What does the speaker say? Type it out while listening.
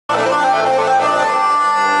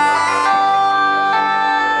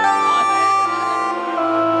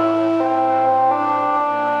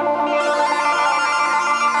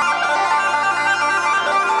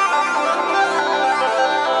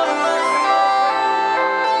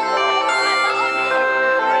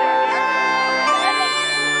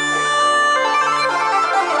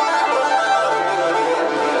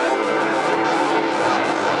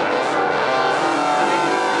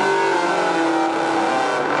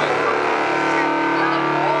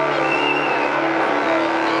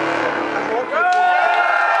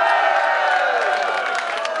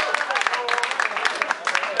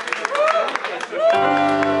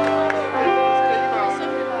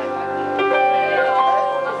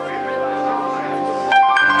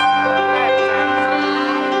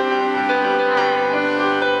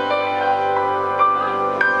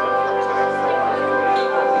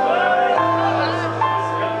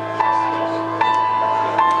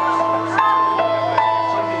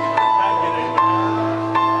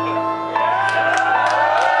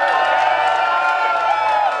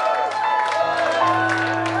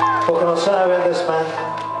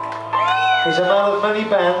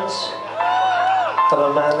hands. And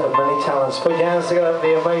a man of many talents. Put your hands together for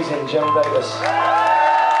the amazing John Davis.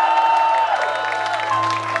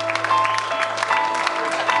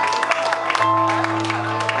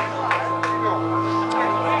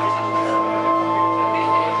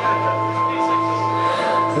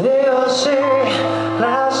 They all say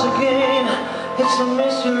life's a game, it's a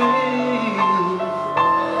mystery.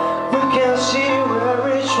 We can't see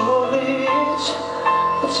where each one leads.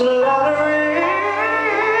 It's a lottery.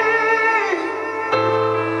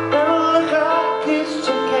 Never look like it's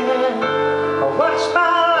ticking. I watch my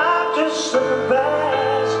life just slip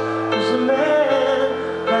past. As the man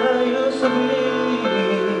that I used to be.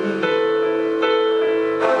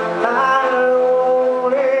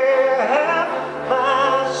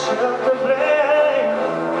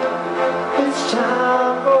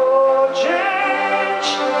 Time for change.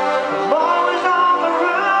 I'm always on the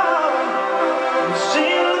run. You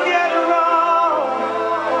seem to get it wrong.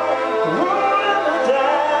 Rolling the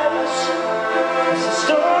dice. It's the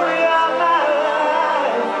story of my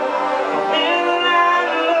life. I'm in and out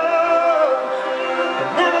of love. I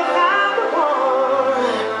never found the one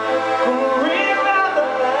who rewrite the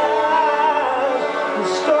life. The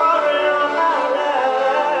story of my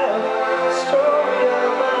life. The story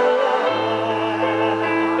of my life.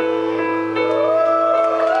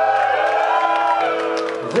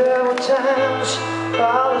 There were times I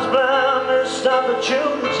was blind, missed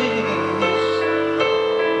opportunities,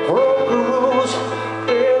 broke the rules,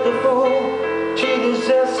 played the fool, cheated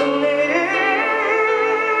destiny.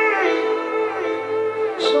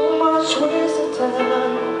 So much wasted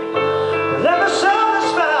time, but never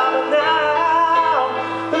satisfied. But now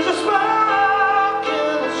there's a spark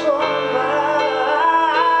in the soul of mine.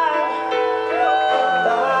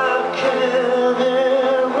 I can't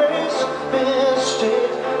erase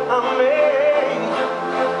mistakes I made.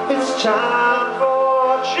 It's time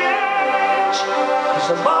for change, 'cause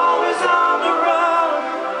I'm always on the run.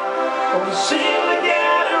 Only see